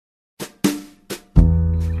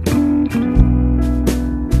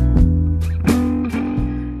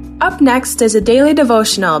Up next is a daily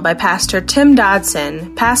devotional by Pastor Tim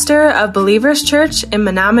Dodson, pastor of Believers Church in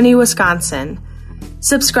Menominee, Wisconsin.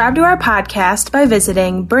 Subscribe to our podcast by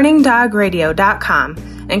visiting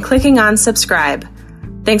burningdogradio.com and clicking on subscribe.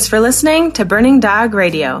 Thanks for listening to Burning Dog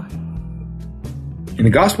Radio. In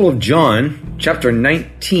the Gospel of John, chapter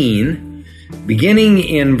 19, beginning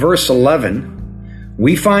in verse 11,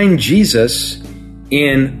 we find Jesus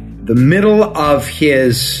in the middle of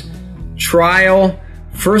his trial,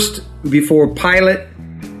 first before Pilate,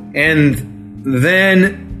 and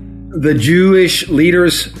then the Jewish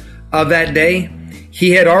leaders of that day.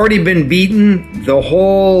 He had already been beaten, the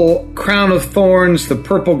whole crown of thorns, the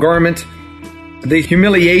purple garment, the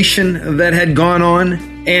humiliation that had gone on.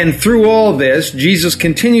 And through all this, Jesus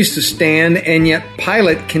continues to stand, and yet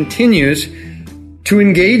Pilate continues to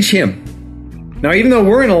engage him. Now, even though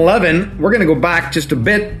we're in 11, we're going to go back just a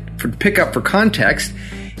bit to pick up for context.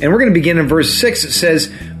 And we're going to begin in verse 6. It says,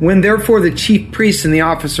 "When therefore the chief priests and the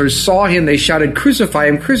officers saw him, they shouted, 'Crucify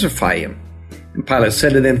him, crucify him.' And Pilate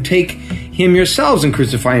said to them, 'Take him yourselves and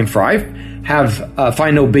crucify him, for I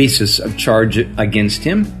find no basis of charge against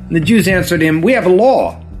him.' And the Jews answered him, 'We have a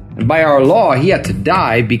law, and by our law he had to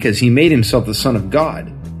die because he made himself the Son of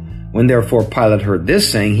God.' When therefore Pilate heard this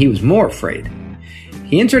saying, he was more afraid.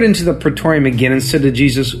 He entered into the praetorium again and said to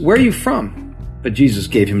Jesus, 'Where are you from?' But Jesus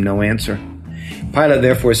gave him no answer. Pilate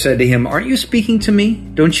therefore said to him, 'Aren't you speaking to me?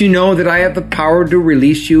 Don't you know that I have the power to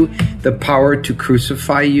release you, the power to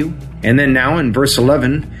crucify you?' And then now in verse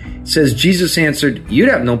 11, it says, Jesus answered, 'You'd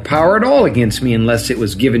have no power at all against me unless it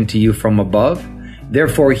was given to you from above.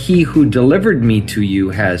 Therefore he who delivered me to you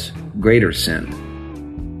has greater sin.'"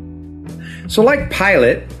 So like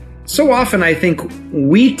Pilate, so often I think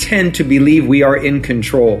we tend to believe we are in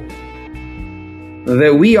control,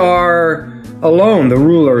 that we are alone the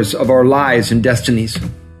rulers of our lives and destinies.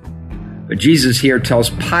 But Jesus here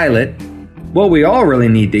tells Pilate what we all really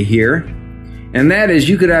need to hear, and that is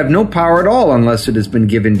you could have no power at all unless it has been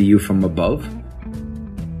given to you from above.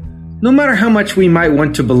 No matter how much we might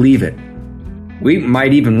want to believe it, we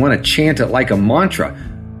might even want to chant it like a mantra,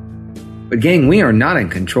 but gang, we are not in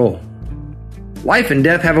control. Life and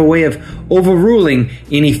death have a way of overruling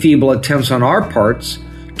any feeble attempts on our parts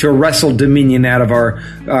to wrestle dominion out of our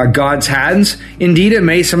God's hands. Indeed, it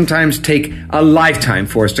may sometimes take a lifetime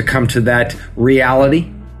for us to come to that reality.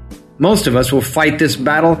 Most of us will fight this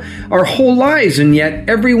battle our whole lives, and yet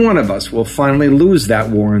every one of us will finally lose that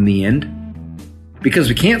war in the end. Because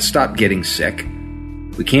we can't stop getting sick.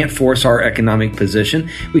 We can't force our economic position.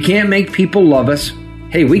 We can't make people love us.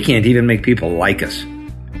 Hey, we can't even make people like us.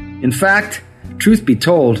 In fact, truth be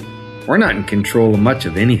told, we're not in control of much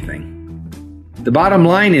of anything. The bottom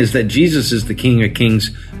line is that Jesus is the King of Kings,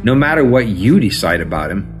 no matter what you decide about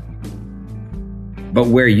him. But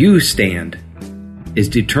where you stand is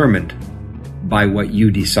determined by what you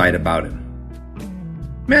decide about him.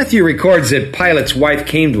 Matthew records that Pilate's wife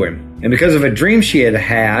came to him, and because of a dream she had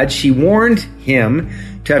had, she warned him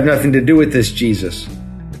to have nothing to do with this Jesus.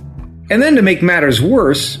 And then to make matters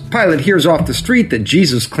worse, Pilate hears off the street that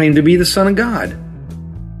Jesus claimed to be the Son of God.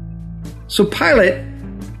 So Pilate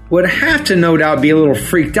would have to no doubt be a little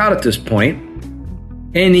freaked out at this point,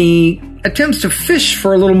 and he attempts to fish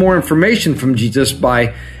for a little more information from Jesus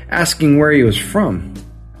by asking where he was from.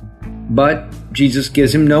 But Jesus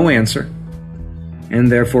gives him no answer,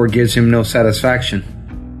 and therefore gives him no satisfaction.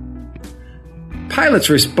 Pilate's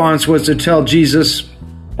response was to tell Jesus,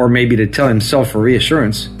 or maybe to tell himself for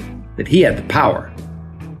reassurance, that he had the power.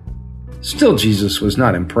 Still, Jesus was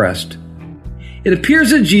not impressed. It appears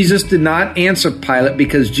that Jesus did not answer Pilate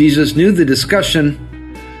because Jesus knew the discussion,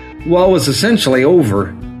 was essentially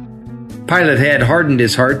over. Pilate had hardened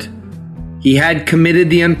his heart. He had committed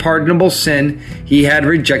the unpardonable sin. He had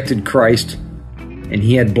rejected Christ, and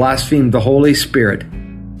he had blasphemed the Holy Spirit.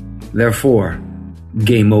 Therefore,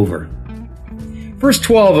 game over. Verse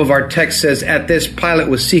 12 of our text says, "At this Pilate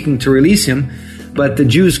was seeking to release him, but the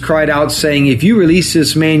Jews cried out, saying, 'If you release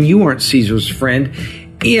this man, you aren't Caesar's friend.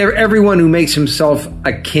 Everyone who makes himself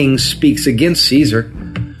a king speaks against Caesar.'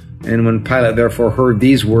 And when Pilate therefore heard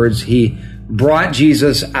these words, he brought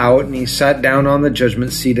Jesus out, and he sat down on the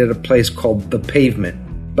judgment seat at a place called the Pavement,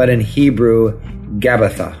 but in Hebrew,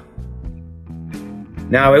 Gabbatha.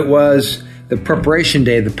 Now it was the preparation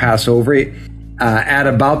day of the Passover. At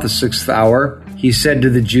about the 6th hour, he said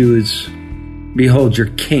to the Jews, 'Behold your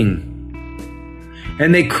king.'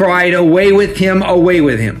 And they cried, 'Away with him, away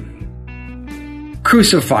with him.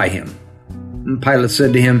 Crucify him.' And Pilate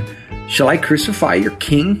said to him, 'Shall I crucify your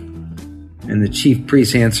king?' And the chief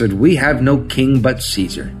priests answered, 'We have no king but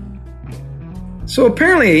Caesar.' So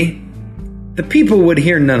apparently, the people would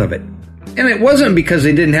hear none of it. And it wasn't because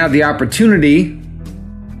they didn't have the opportunity,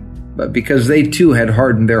 but because they too had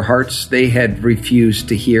hardened their hearts. They had refused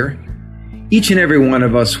to hear. Each and every one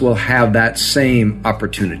of us will have that same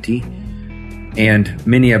opportunity, and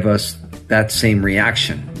many of us that same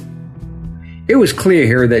reaction. It was clear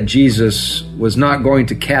here that Jesus was not going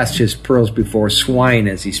to cast his pearls before swine,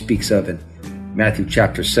 as he speaks of in Matthew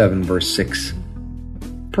chapter 7, verse 6.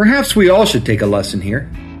 Perhaps we all should take a lesson here.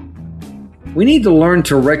 We need to learn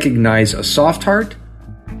to recognize a soft heart,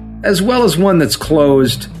 as well as one that's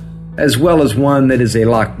closed, as well as one that is a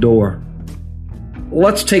locked door.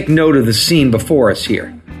 Let's take note of the scene before us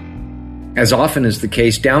here. As often is the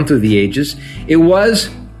case down through the ages, it was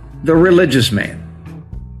the religious man,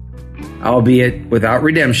 albeit without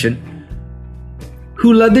redemption,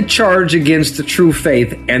 who led the charge against the true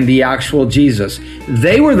faith and the actual Jesus.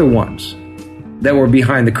 They were the ones that were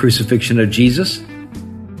behind the crucifixion of Jesus.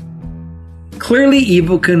 Clearly,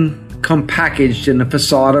 evil can come packaged in a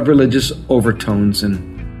facade of religious overtones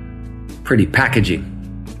and pretty packaging.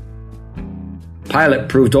 Pilate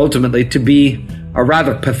proved ultimately to be a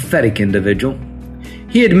rather pathetic individual.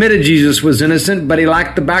 He admitted Jesus was innocent, but he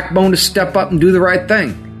lacked the backbone to step up and do the right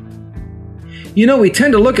thing. You know, we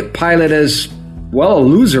tend to look at Pilate as, well, a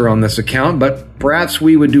loser on this account, but perhaps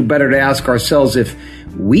we would do better to ask ourselves if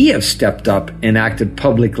we have stepped up and acted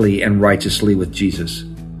publicly and righteously with Jesus.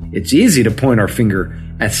 It's easy to point our finger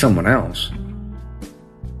at someone else.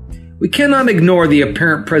 We cannot ignore the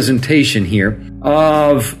apparent presentation here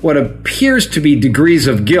of what appears to be degrees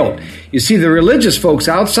of guilt. You see, the religious folks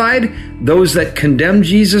outside, those that condemned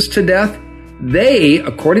Jesus to death, they,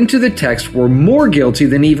 according to the text, were more guilty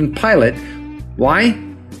than even Pilate. Why?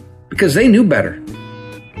 Because they knew better.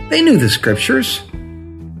 They knew the scriptures.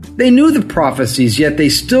 They knew the prophecies, yet they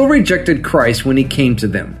still rejected Christ when he came to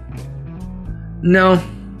them. No,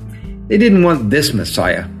 they didn't want this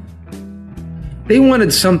Messiah. They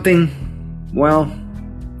wanted something, well,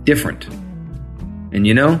 different. And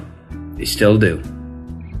you know, they still do.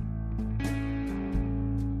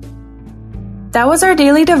 That was our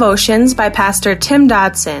daily devotions by Pastor Tim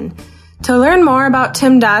Dodson. To learn more about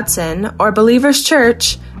Tim Dodson or Believers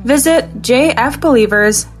Church, visit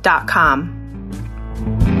jfbelievers.com.